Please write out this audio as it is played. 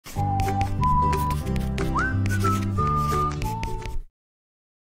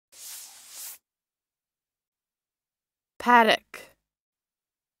Paddock,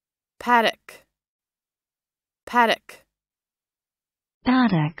 paddock, paddock.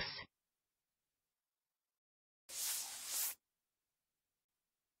 Paddocks.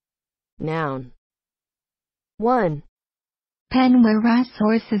 Noun. 1. Pen where race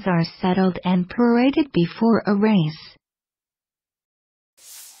horses are saddled and paraded before a race.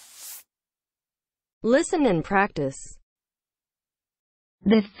 Listen and practice.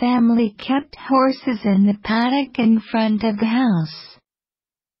 The family kept horses in the paddock in front of the house.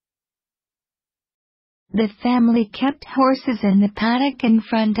 The family kept horses in the paddock in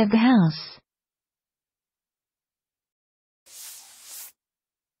front of the house.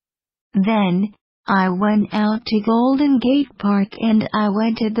 Then, I went out to Golden Gate Park and I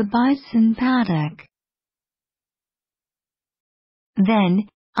went to the bison paddock. Then,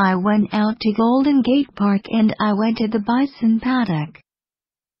 I went out to Golden Gate Park and I went to the bison paddock.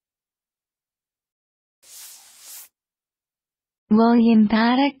 William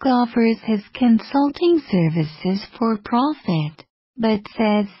Paddock offers his consulting services for profit, but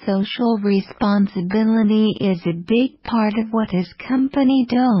says social responsibility is a big part of what his company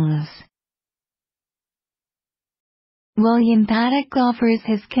does. William Paddock offers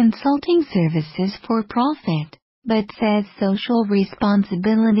his consulting services for profit, but says social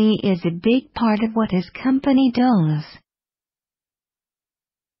responsibility is a big part of what his company does.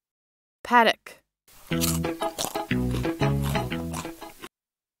 Paddock.